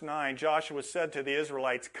in verse 9. Joshua said to the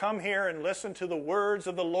Israelites, come here and listen to the words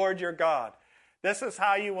of the Lord your God. This is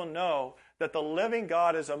how you will know that the living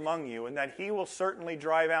God is among you, and that he will certainly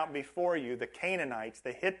drive out before you the Canaanites,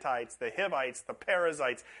 the Hittites, the Hivites, the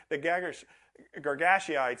Perizzites, the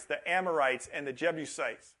Girgashites, the Amorites, and the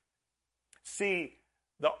Jebusites. See,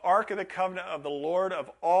 the ark of the covenant of the Lord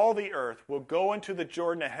of all the earth will go into the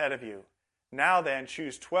Jordan ahead of you. Now then,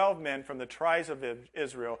 choose 12 men from the tribes of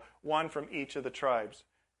Israel, one from each of the tribes.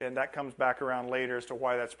 And that comes back around later as to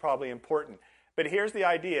why that's probably important. But here's the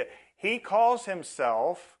idea. He calls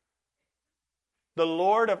himself the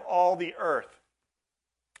Lord of all the earth.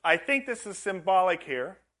 I think this is symbolic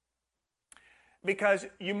here because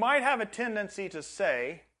you might have a tendency to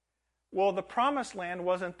say, well, the promised land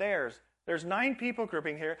wasn't theirs. There's 9 people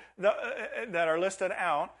grouping here that are listed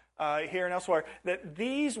out here and elsewhere, that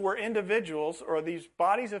these were individuals or these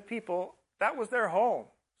bodies of people, that was their home.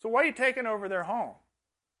 So why are you taking over their home?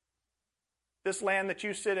 This land that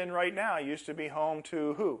you sit in right now used to be home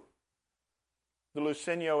to who? The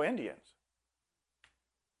Lucenio Indians.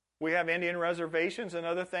 We have Indian reservations and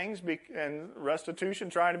other things and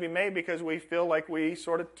restitution trying to be made because we feel like we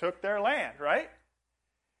sort of took their land, right?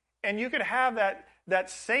 And you could have that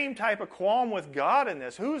same type of qualm with God in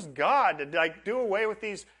this. Who's God to do away with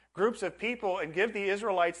these groups of people and give the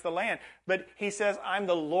Israelites the land? But he says, I'm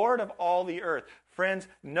the Lord of all the earth. Friends,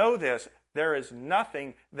 know this. There is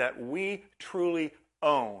nothing that we truly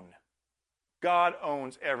own. God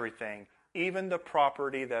owns everything, even the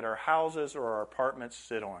property that our houses or our apartments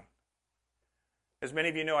sit on. As many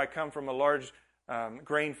of you know, I come from a large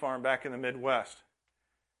grain farm back in the Midwest.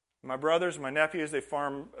 My brothers, my nephews, they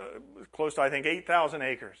farm close to, I think, 8,000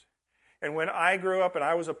 acres. And when I grew up and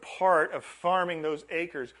I was a part of farming those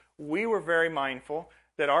acres, we were very mindful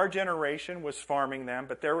that our generation was farming them,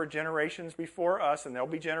 but there were generations before us, and there'll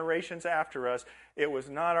be generations after us. It was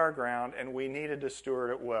not our ground, and we needed to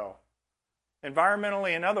steward it well,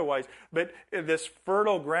 environmentally and otherwise. But this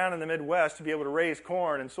fertile ground in the Midwest to be able to raise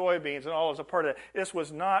corn and soybeans and all as a part of it, this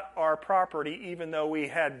was not our property, even though we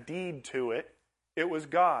had deed to it. It was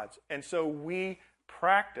God's. And so we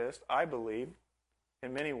practiced, I believe,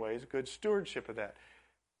 in many ways, good stewardship of that.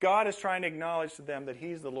 God is trying to acknowledge to them that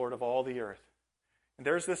he's the Lord of all the earth. And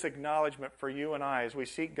there's this acknowledgement for you and I as we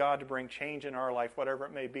seek God to bring change in our life, whatever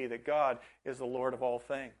it may be, that God is the Lord of all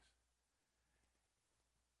things.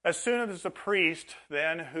 As soon as the priest,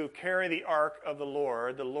 then, who carry the ark of the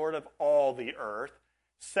Lord of all the earth,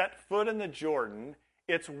 set foot in the Jordan,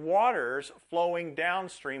 its waters flowing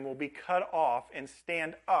downstream will be cut off and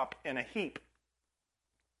stand up in a heap.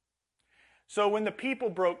 So when the people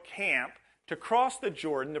broke camp to cross the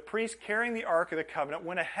Jordan, the priest carrying the Ark of the Covenant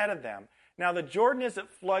went ahead of them. Now the Jordan is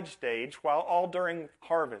at flood stage while all during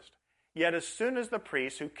harvest. Yet as soon as the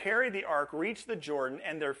priests who carried the ark reached the Jordan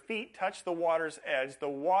and their feet touched the water's edge, the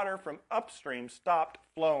water from upstream stopped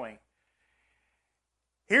flowing.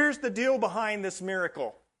 Here's the deal behind this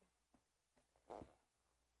miracle.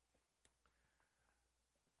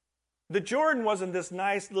 The Jordan wasn't this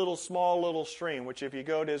nice small little stream, which if you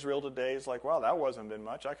go to Israel today, it's like, wow, that wasn't been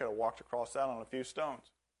much. I could have walked across that on a few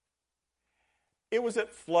stones. It was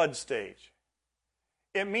at flood stage.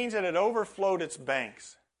 It means that it overflowed its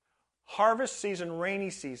banks. Harvest season, rainy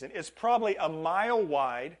season, it's probably a mile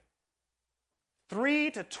wide,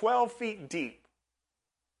 3 to 12 feet deep,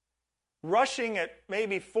 rushing at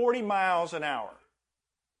maybe 40 miles an hour.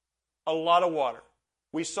 A lot of water.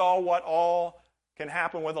 We saw what all can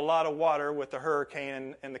happen with a lot of water with the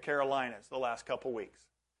hurricane in the Carolinas the last couple weeks.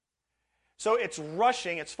 So it's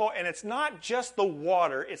rushing, it's full, and it's not just the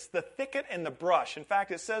water, it's the thicket and the brush. In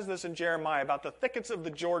fact, it says this in Jeremiah about the thickets of the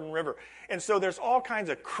Jordan River. And so there's all kinds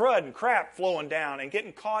of crud and crap flowing down and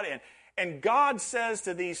getting caught in. And God says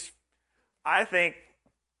to these, I think,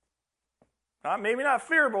 maybe not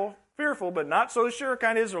fearful, but not so sure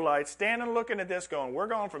kind of Israelites, standing looking at this going, we're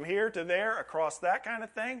going from here to there across that kind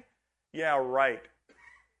of thing? Yeah, right.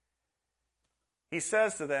 He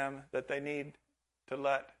says to them that they need to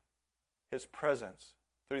let his presence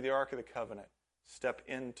through the Ark of the Covenant step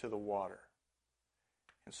into the water.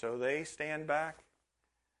 And so they stand back.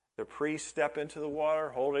 The priests step into the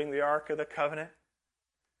water holding the Ark of the Covenant.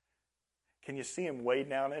 Can you see him wade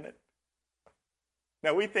down in it?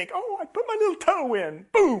 Now we think, oh, I put my little toe in.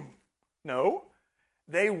 Boom. No.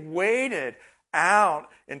 They waded out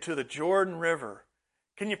into the Jordan River.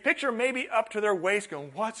 Can you picture maybe up to their waist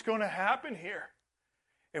going, what's going to happen here?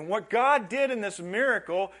 And what God did in this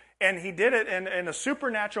miracle, and he did it in a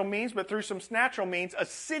supernatural means, but through some natural means, a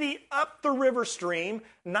city up the river stream,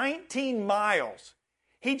 19 miles.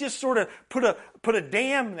 He just sort of put a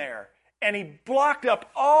dam there, and he blocked up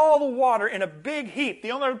all the water in a big heap.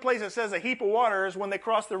 The only other place that says a heap of water is when they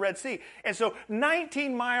cross the Red Sea. And so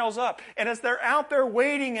 19 miles up, and as they're out there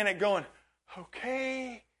waiting in it going,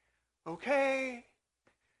 okay,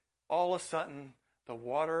 all of a sudden the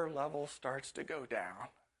water level starts to go down.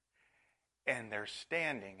 And they're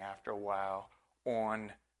standing after a while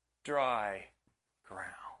on dry ground.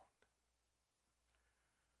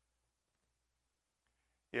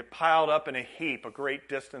 It piled up in a heap a great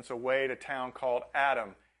distance away at a town called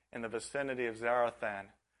Adam in the vicinity of Zarethan,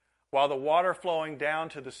 while the water flowing down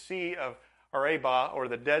to the Sea of Arabah, or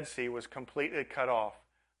the Dead Sea, was completely cut off.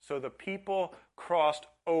 So the people crossed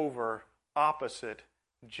over opposite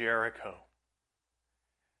Jericho.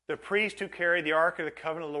 The priest who carried the Ark of the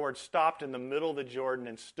Covenant of the Lord stopped in the middle of the Jordan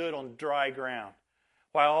and stood on dry ground,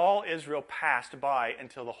 while all Israel passed by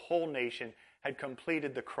until the whole nation had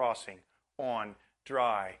completed the crossing on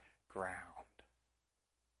dry ground.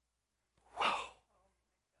 Whoa.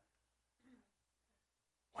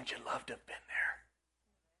 Wouldn't you love to have been there?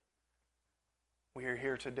 We are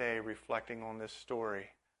here today reflecting on this story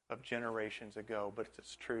of generations ago, but it's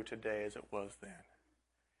as true today as it was then.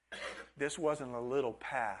 This wasn't a little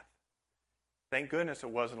path. Thank goodness it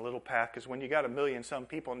wasn't a little path, because when you got 1 million some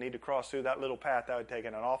people need to cross through that little path, that would take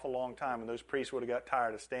an awful long time, and those priests would have got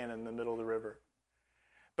tired of standing in the middle of the river.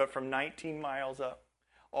 But from 19 miles up,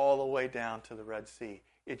 all the way down to the Red Sea,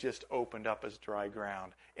 it just opened up as dry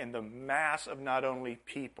ground. And the mass of not only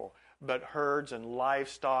people, but herds and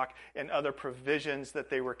livestock and other provisions that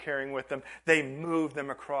they were carrying with them, they moved them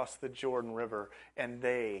across the Jordan River, and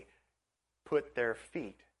they put their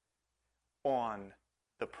feet on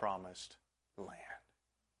the promised land.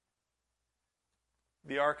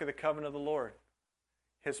 The Ark of the Covenant of the Lord,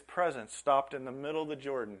 his presence stopped in the middle of the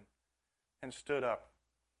Jordan and stood up.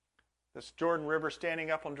 This Jordan River standing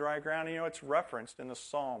up on dry ground, it's referenced in the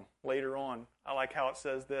Psalm later on. I like how it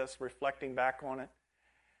says this, reflecting back on it.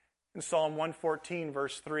 In Psalm 114,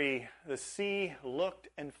 verse 3, the sea looked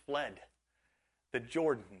and fled. The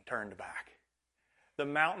Jordan turned back. The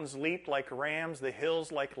mountains leaped like rams, the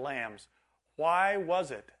hills like lambs. Why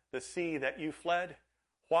was it, the sea, that you fled?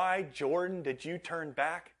 Why, Jordan, did you turn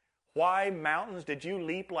back? Why, mountains, did you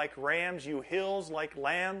leap like rams, you hills like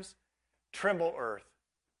lambs? Tremble, earth,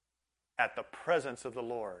 at the presence of the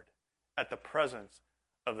Lord, at the presence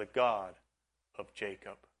of the God of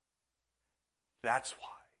Jacob. That's why.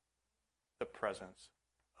 The presence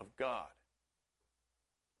of God.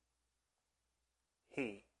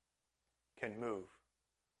 He can move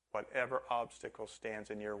whatever obstacle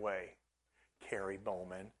stands in your way, Carrie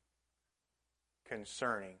Bowman,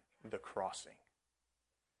 concerning the crossing.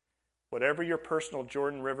 Whatever your personal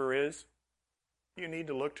Jordan River is, you need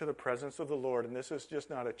to look to the presence of the Lord. And this is just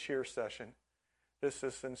not a cheer session. This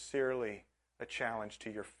is sincerely a challenge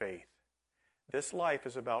to your faith. This life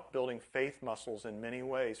is about building faith muscles in many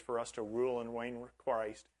ways for us to rule and reign with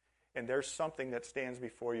Christ. And there's something that stands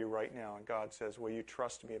before you right now. And God says, will you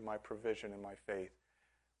trust me in my provision and my faith?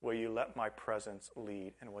 Will you let my presence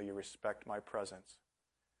lead? And will you respect my presence?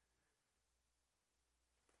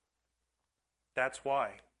 That's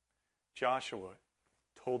why Joshua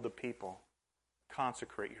told the people,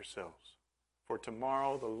 consecrate yourselves, for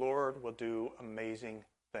tomorrow the Lord will do amazing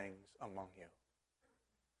things among you.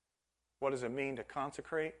 What does it mean to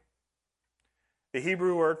consecrate? The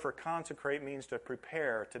Hebrew word for consecrate means to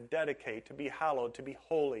prepare, to dedicate, to be hallowed, to be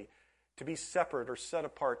holy, to be separate or set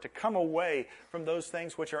apart, to come away from those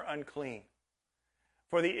things which are unclean.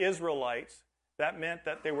 For the Israelites, that meant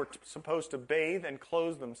that they were supposed to bathe and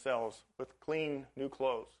clothe themselves with clean new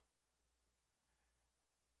clothes.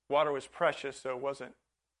 Water was precious, so it wasn't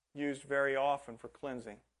used very often for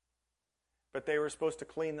cleansing. But they were supposed to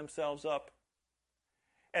clean themselves up.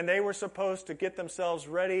 And they were supposed to get themselves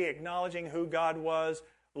ready, acknowledging who God was,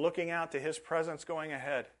 looking out to his presence going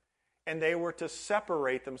ahead. And they were to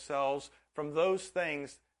separate themselves from those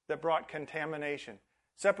things that brought contamination.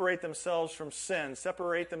 Separate themselves from sin.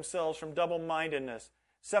 Separate themselves from double-mindedness.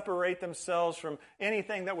 Separate themselves from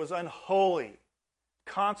anything that was unholy.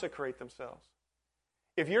 Consecrate themselves.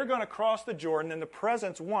 If you're going to cross the Jordan, then the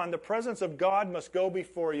presence of God must go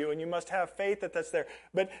before you, and you must have faith that that's there.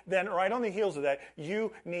 But then right on the heels of that,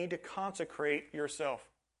 you need to consecrate yourself.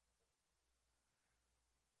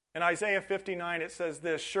 In Isaiah 59, it says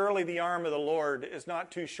this, "Surely the arm of the Lord is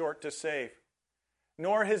not too short to save,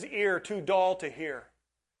 nor his ear too dull to hear.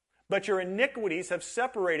 But your iniquities have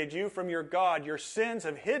separated you from your God. Your sins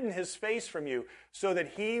have hidden his face from you, so that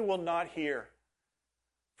he will not hear.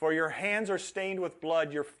 For your hands are stained with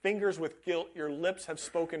blood, your fingers with guilt, your lips have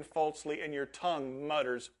spoken falsely, and your tongue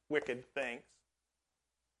mutters wicked things."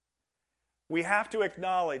 We have to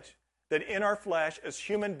acknowledge that in our flesh, as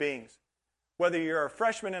human beings, whether you're a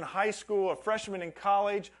freshman in high school, a freshman in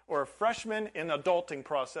college, or a freshman in the adulting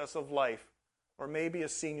process of life, or maybe a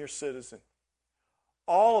senior citizen,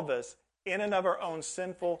 all of us, in and of our own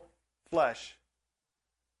sinful flesh,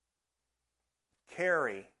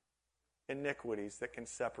 carry iniquities that can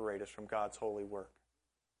separate us from God's holy work.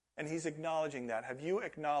 And he's acknowledging that. Have you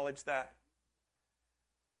acknowledged that?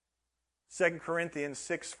 2 Corinthians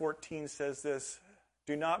 6:14 says this,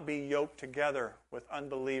 "Do not be yoked together with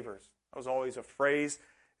unbelievers." That was always a phrase,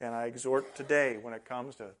 and I exhort today when it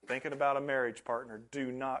comes to thinking about a marriage partner,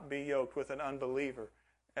 do not be yoked with an unbeliever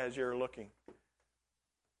as you're looking.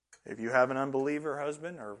 If you have an unbeliever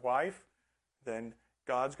husband or wife, then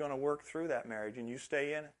God's going to work through that marriage and you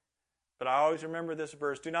stay in it. But I always remember this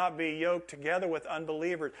verse, do not be yoked together with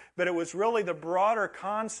unbelievers. But it was really the broader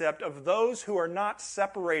concept of those who are not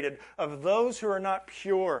separated, of those who are not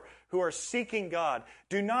pure, who are seeking God.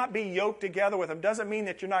 Do not be yoked together with them. Doesn't mean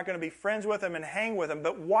that you're not going to be friends with them and hang with them,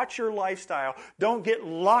 but watch your lifestyle. Don't get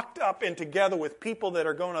locked up and together with people that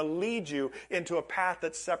are going to lead you into a path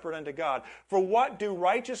that's separate unto God. For what do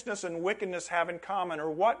righteousness and wickedness have in common?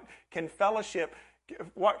 Or what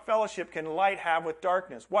fellowship can light have with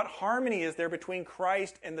darkness? What harmony is there between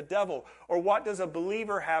Christ and the devil? Or what does a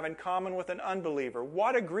believer have in common with an unbeliever?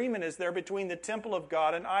 What agreement is there between the temple of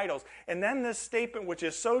God and idols? And then this statement, which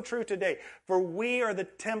is so true today, for we are the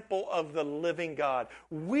temple of the living God.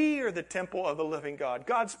 We are the temple of the living God.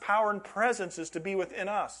 God's power and presence is to be within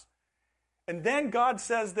us. And then God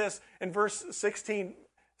says this in verse 16,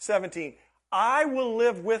 17, I will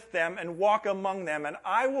live with them and walk among them, and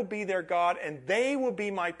I will be their God, and they will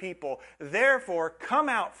be my people. Therefore, come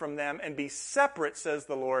out from them and be separate, says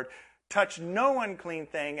the Lord. Touch no unclean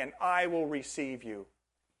thing, and I will receive you.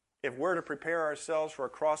 If we're to prepare ourselves for a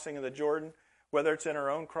crossing of the Jordan, whether it's in our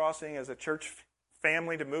own crossing as a church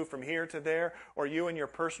family to move from here to there, or you in your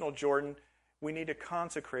personal Jordan, we need to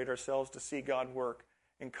consecrate ourselves to see God work.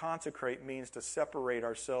 And consecrate means to separate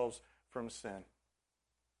ourselves from sin.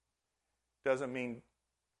 Doesn't mean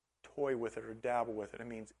toy with it or dabble with it. It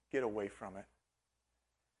means get away from it.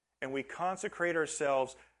 And we consecrate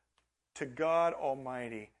ourselves to God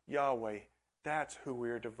Almighty, Yahweh. That's who we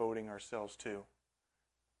are devoting ourselves to.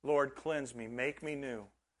 Lord, cleanse me, make me new,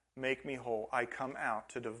 make me whole. I come out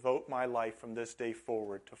to devote my life from this day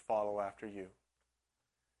forward to follow after you.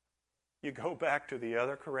 You go back to the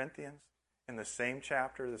other Corinthians in the same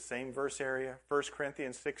chapter, the same verse area, 1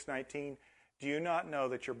 Corinthians 6:19. Do you not know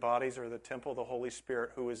that your bodies are the temple of the Holy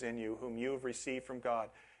Spirit who is in you, whom you have received from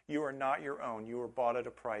God? You are not your own. You were bought at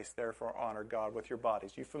a price. Therefore, honor God with your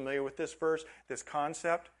bodies. You familiar with this verse, this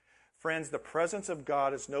concept? Friends, the presence of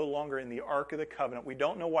God is no longer in the Ark of the Covenant. We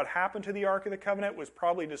don't know what happened to the Ark of the Covenant. It was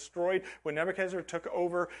probably destroyed when Nebuchadnezzar took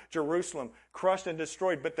over Jerusalem, crushed and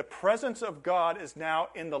destroyed. But the presence of God is now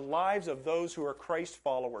in the lives of those who are Christ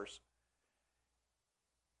followers.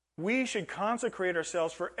 We should consecrate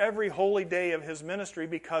ourselves for every holy day of His ministry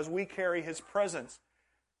because we carry His presence.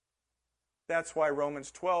 That's why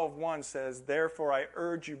Romans 12:1 says, Therefore I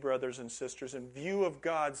urge you, brothers and sisters, in view of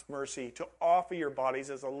God's mercy, to offer your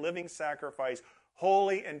bodies as a living sacrifice,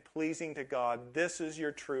 holy and pleasing to God. This is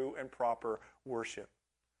your true and proper worship.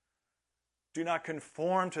 Do not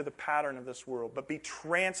conform to the pattern of this world, but be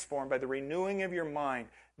transformed by the renewing of your mind.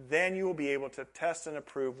 Then you will be able to test and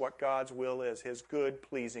approve what God's will is, His good,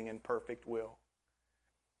 pleasing, and perfect will.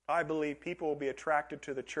 I believe people will be attracted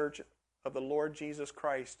to the church of the Lord Jesus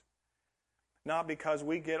Christ, not because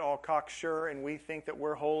we get all cocksure and we think that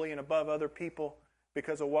we're holy and above other people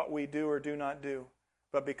because of what we do or do not do,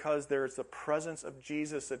 but because there is the presence of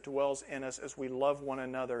Jesus that dwells in us as we love one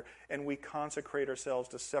another and we consecrate ourselves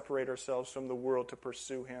to separate ourselves from the world to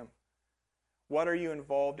pursue Him. What are you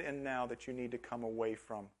involved in now that you need to come away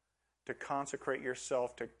from? To consecrate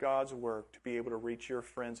yourself to God's work, to be able to reach your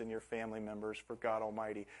friends and your family members for God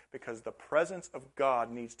Almighty. Because the presence of God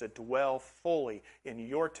needs to dwell fully in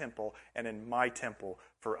your temple and in my temple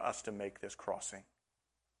for us to make this crossing.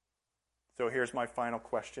 So here's my final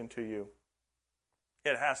question to you.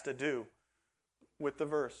 It has to do with the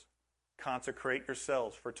verse, consecrate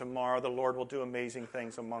yourselves, for tomorrow the Lord will do amazing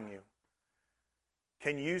things among you.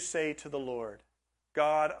 Can you say to the Lord,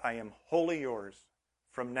 God, I am wholly yours.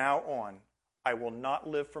 From now on, I will not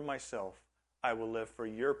live for myself. I will live for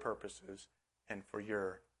your purposes and for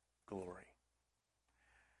your glory.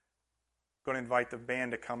 I'm going to invite the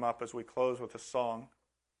band to come up as we close with a song.